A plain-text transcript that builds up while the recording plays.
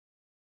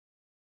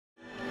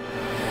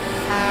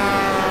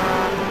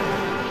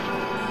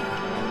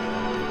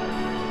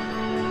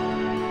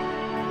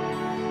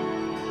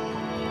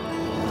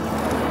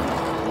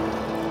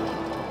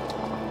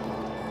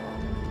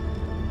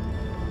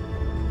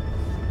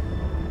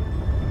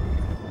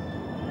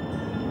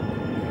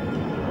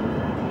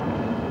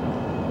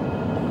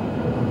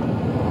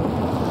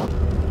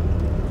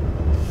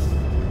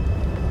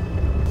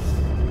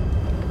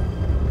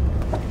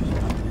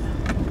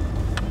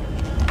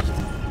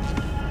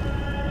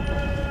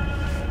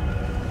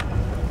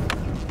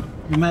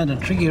We made a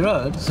tricky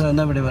road so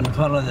nobody would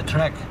follow the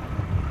track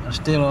and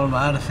steal all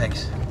my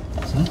artifacts.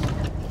 See?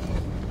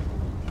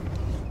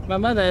 My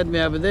mother had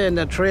me over there in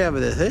that tree over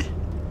there, see?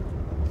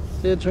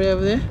 See the tree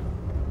over there?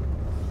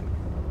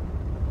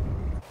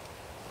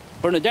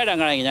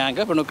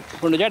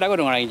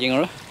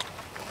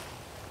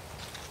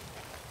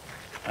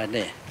 Right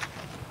there.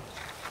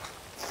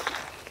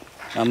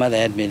 My mother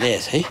had me there,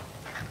 see?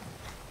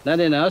 Not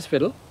in the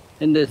hospital,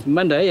 in this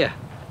Monday here.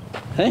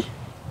 Hey?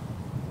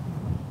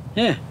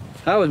 Yeah,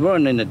 I was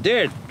born in the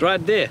dirt,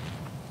 right there.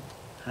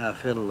 I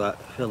feel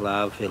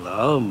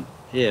home.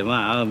 Yeah,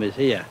 my home is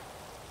here.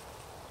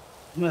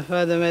 My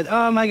father made,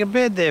 make a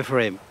bed there for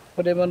him.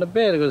 Put him on the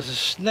bed because a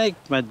snake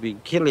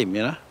might kill him,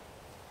 you know?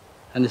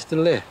 And it's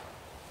still there.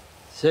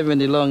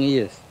 70 long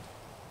years.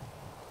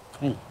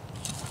 Hey.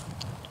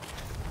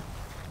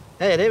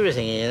 They had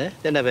everything here,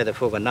 didn't have a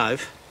fork and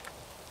knife.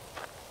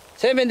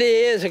 70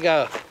 years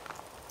ago.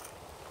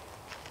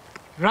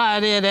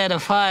 Right here, they had a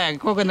fire,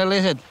 cooking the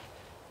lizard.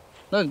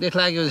 Look, just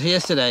like it was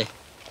yesterday.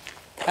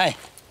 Hey,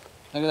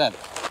 look at that.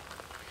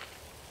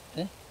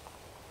 See?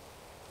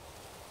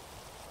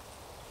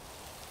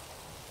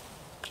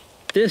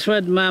 This is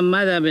what my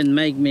mother been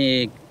make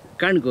me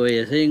kanko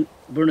here, see?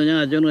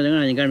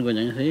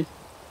 See?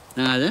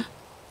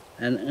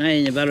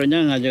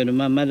 And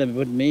my mother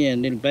put me a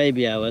little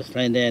baby, I was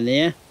lying down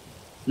there.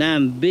 Now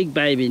I'm big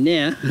baby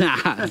now.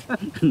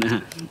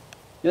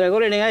 So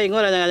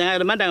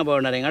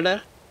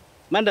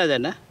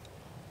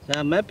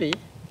I'm happy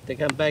to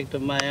come back to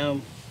my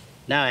home.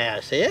 Now I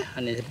see it,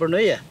 and it's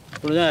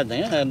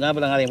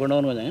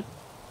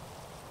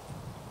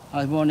I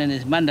was born in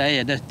this Manda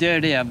here, that's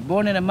dirty. I'm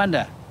born in a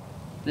Manda.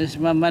 This is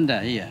my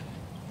Manda here.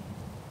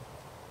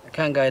 I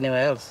can't go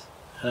anywhere else.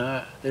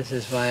 This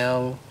is my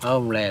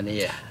homeland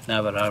here,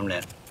 Navajo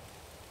homeland.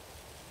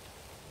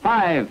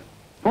 5,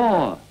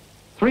 4,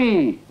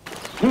 3,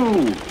 2,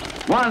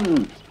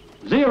 1,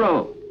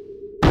 0.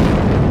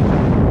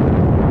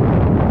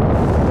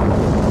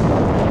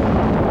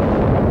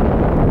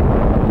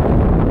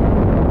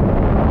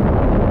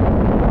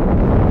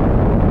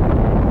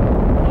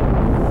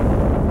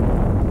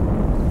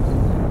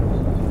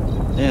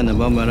 And the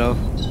bomb went off.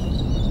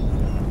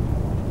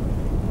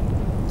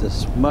 The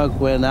smoke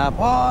went up.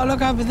 Oh,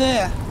 look over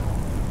there.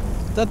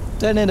 That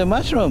turned into a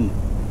mushroom.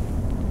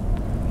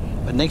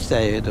 But next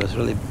day it was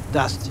really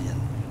dusty and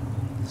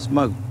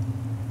smoke,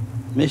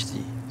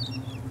 misty.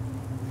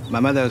 My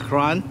mother was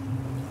crying.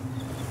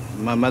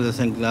 My mother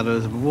think that there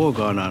was a war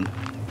going on.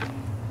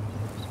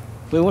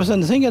 We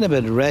wasn't thinking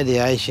about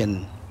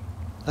radiation.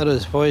 That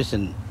was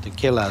poison to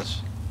kill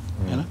us,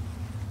 you know?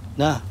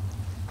 No.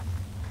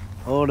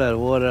 All that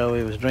water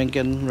we was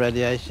drinking,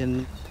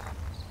 radiation,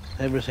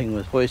 everything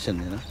was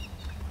poison, you know.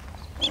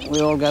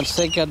 We all got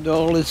sick at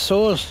all these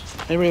sores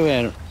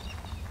everywhere.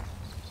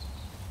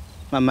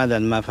 My mother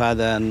and my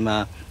father and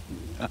my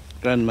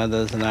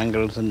grandmothers and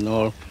uncles and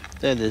all,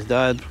 they just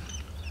died.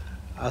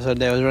 I thought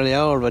they was really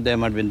old, but they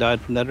might have been died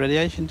from that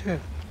radiation too.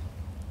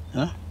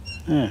 Huh?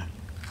 Yeah.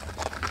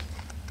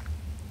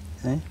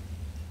 See?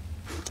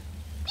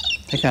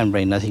 They can't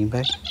bring nothing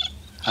back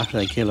after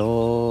they kill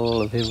all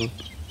the people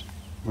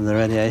with the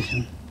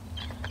radiation.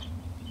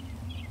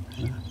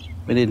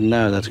 We didn't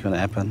know that's going to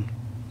happen.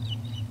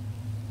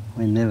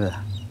 We never.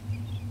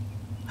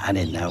 I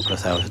didn't know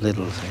because I was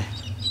little, see.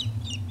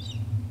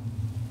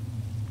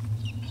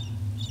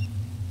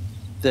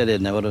 They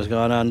didn't know what was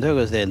going on too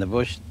because they're in the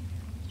bush.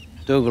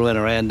 Dougal went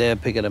around there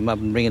picking them up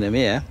and bringing them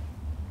here.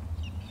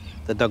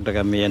 The doctor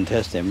came here and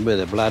tested him with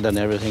the blood and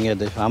everything,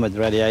 how much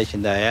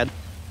radiation they had.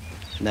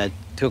 And they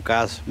took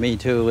us, me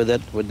too,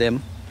 with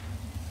them.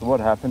 So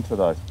what happened to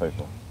those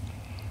people?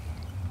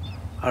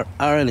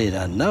 I really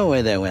don't know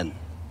where they went.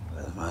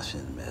 It must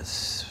have been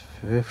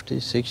 50,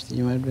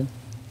 60, might have been.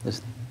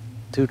 There's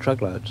 2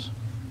 truckloads.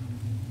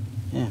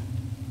 Yeah.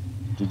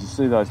 Did you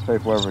see those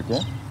people ever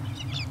again?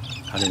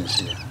 I didn't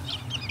see them.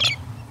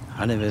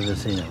 I never ever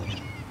seen them.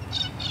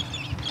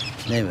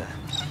 Never.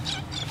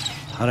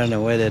 I don't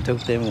know where they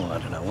took them or I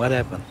don't know what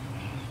happened.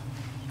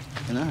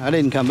 You know, I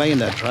didn't come back in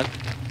that truck.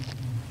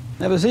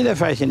 Never see their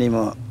face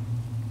anymore.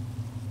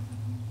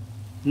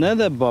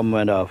 Another bomb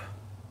went off.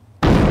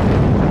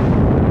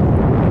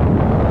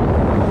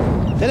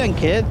 They don't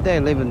care.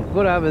 They're living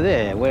good over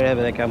there,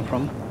 wherever they come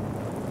from.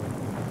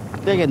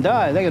 They can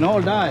die. They can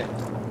all die.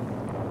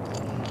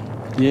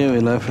 Yeah, we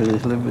live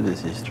with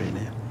this history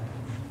now.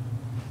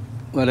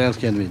 What else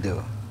can we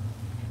do?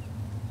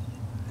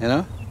 You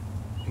know?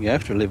 You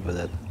have to live with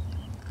it.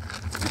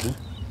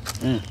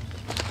 Mm-hmm.